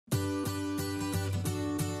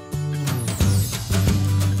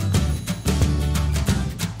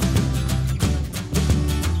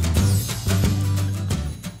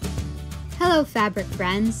Hello fabric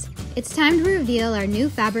friends! It's time to reveal our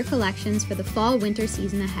new fabric collections for the fall-winter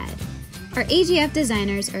season ahead. Our AGF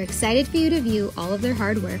designers are excited for you to view all of their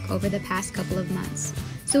hard work over the past couple of months.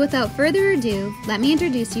 So without further ado, let me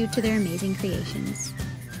introduce you to their amazing creations.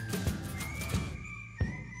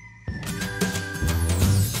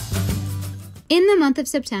 In the month of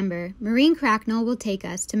September, Maureen Cracknell will take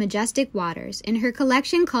us to majestic waters in her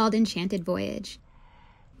collection called Enchanted Voyage,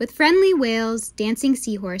 with friendly whales, dancing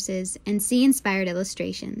seahorses, and sea-inspired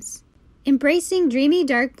illustrations. Embracing dreamy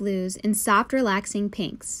dark blues and soft relaxing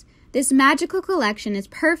pinks, this magical collection is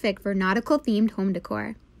perfect for nautical-themed home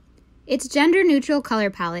decor. Its gender-neutral color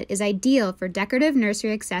palette is ideal for decorative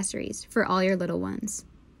nursery accessories for all your little ones.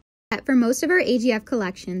 For most of our AGF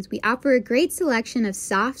collections, we offer a great selection of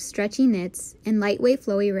soft, stretchy knits and lightweight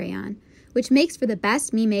flowy rayon, which makes for the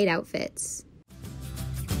best me-made outfits.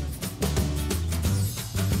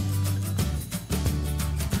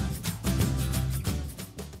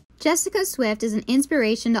 Jessica Swift is an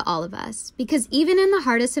inspiration to all of us because even in the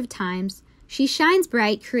hardest of times, she shines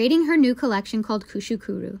bright creating her new collection called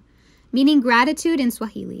Kushukuru, meaning gratitude in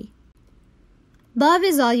Swahili. Love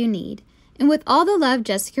is all you need. And with all the love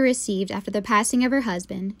Jessica received after the passing of her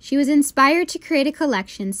husband, she was inspired to create a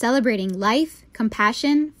collection celebrating life,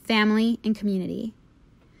 compassion, family, and community.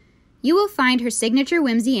 You will find her signature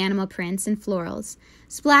whimsy animal prints and florals,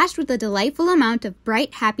 splashed with a delightful amount of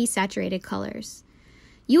bright, happy, saturated colors.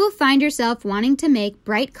 You will find yourself wanting to make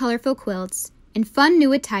bright, colorful quilts and fun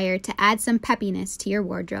new attire to add some peppiness to your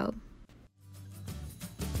wardrobe.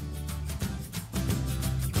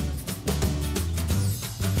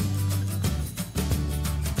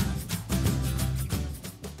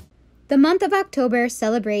 The month of October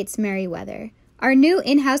celebrates Meriwether, our new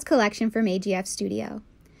in-house collection from AGF Studio.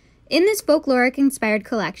 In this folkloric-inspired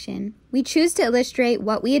collection, we choose to illustrate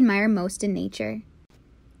what we admire most in nature.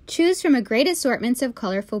 Choose from a great assortment of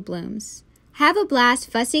colorful blooms. Have a blast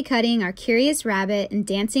fussy cutting our curious rabbit and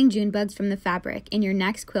dancing June bugs from the fabric in your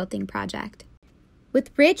next quilting project. With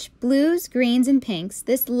rich blues, greens, and pinks,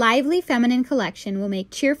 this lively feminine collection will make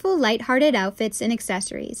cheerful, light-hearted outfits and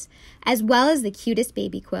accessories, as well as the cutest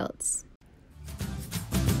baby quilts.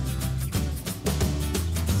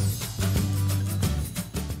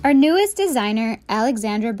 Our newest designer,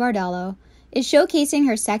 Alexandra Bordallo, is showcasing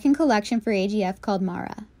her second collection for AGF called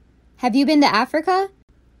Maara. Have you been to Africa?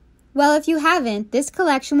 Well, if you haven't, this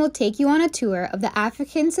collection will take you on a tour of the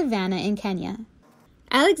African savanna in Kenya.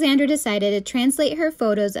 Alexandra decided to translate her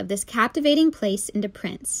photos of this captivating place into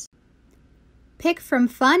prints. Pick from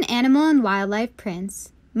fun animal and wildlife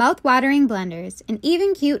prints, mouth-watering blenders, and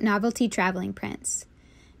even cute novelty traveling prints.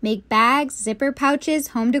 Make bags, zipper pouches,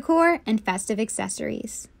 home decor, and festive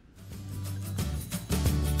accessories.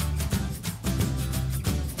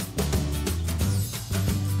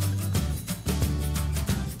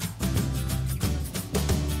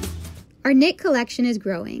 Our knit collection is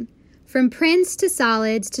growing. From prints to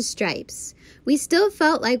solids to stripes, we still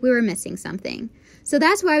felt like we were missing something. So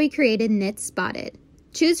that's why we created Knit Spotted.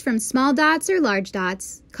 Choose from small dots or large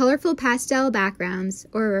dots, colorful pastel backgrounds,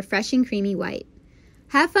 or a refreshing creamy white.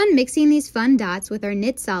 Have fun mixing these fun dots with our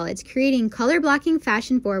knit solids, creating color-blocking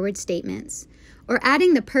fashion-forward statements, or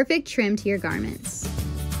adding the perfect trim to your garments.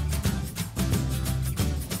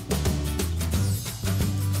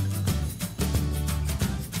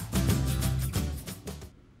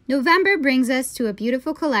 November brings us to a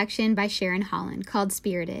beautiful collection by Sharon Holland called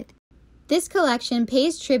Spirited. This collection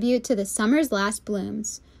pays tribute to the summer's last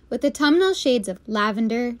blooms, with autumnal shades of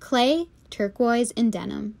lavender, clay, turquoise, and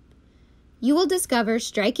denim. You will discover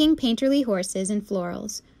striking painterly horses and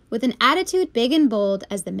florals, with an attitude big and bold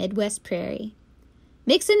as the Midwest prairie.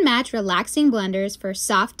 Mix and match relaxing blenders for a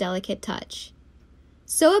soft, delicate touch.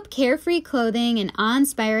 Sew up carefree clothing and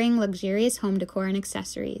awe-inspiring luxurious home decor and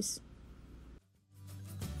accessories.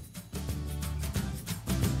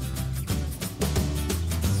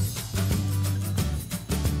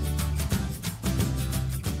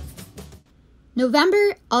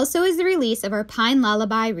 November also is the release of our Pine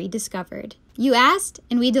Lullaby Rediscovered. You asked,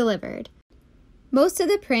 and we delivered. Most of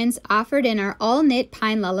the prints offered in our all-knit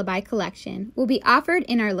Pine Lullaby collection will be offered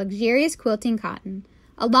in our luxurious quilting cotton,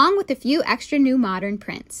 along with a few extra new modern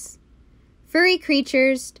prints. Furry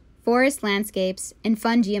creatures, forest landscapes, and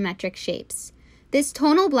fun geometric shapes. This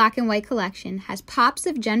tonal black and white collection has pops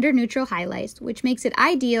of gender-neutral highlights, which makes it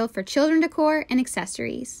ideal for children decor and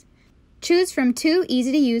accessories. Choose from 2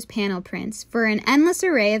 easy-to-use panel prints for an endless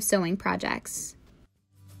array of sewing projects.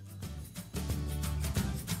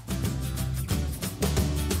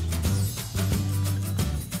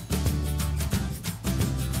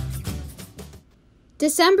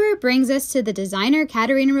 December brings us to the designer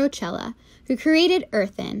Katarina Roccella, who created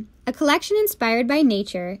Earthen, a collection inspired by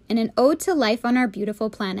nature and an ode to life on our beautiful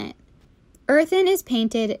planet. Earthen is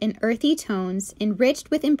painted in earthy tones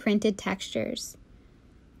enriched with imprinted textures.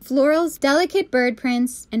 Florals, delicate bird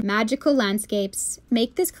prints, and magical landscapes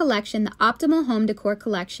make this collection the optimal home decor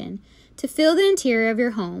collection to fill the interior of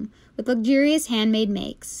your home with luxurious handmade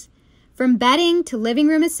makes. From bedding to living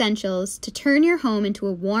room essentials to turn your home into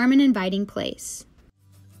a warm and inviting place.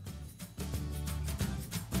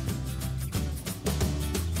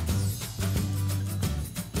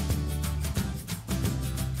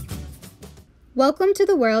 Welcome to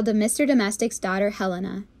the world of Mr. Domestic's daughter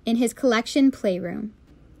Helena in his collection Playroom.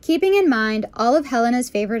 Keeping in mind all of Helena's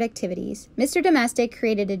favorite activities, Mr. Domestic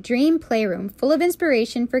created a dream playroom full of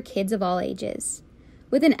inspiration for kids of all ages.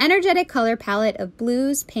 With an energetic color palette of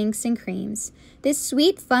blues, pinks, and creams, this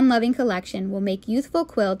sweet, fun-loving collection will make youthful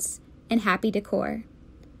quilts and happy decor.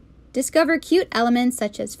 Discover cute elements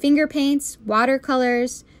such as finger paints,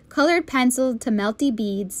 watercolors, colored pencil to melty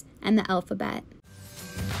beads, and the alphabet.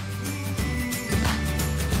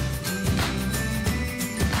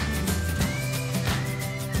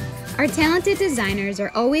 Our talented designers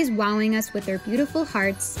are always wowing us with their beautiful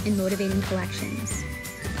hearts and motivating collections.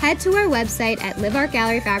 Head to our website at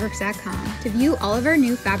liveartgalleryfabrics.com to view all of our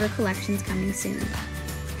new fabric collections coming soon.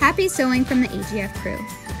 Happy sewing from the AGF crew.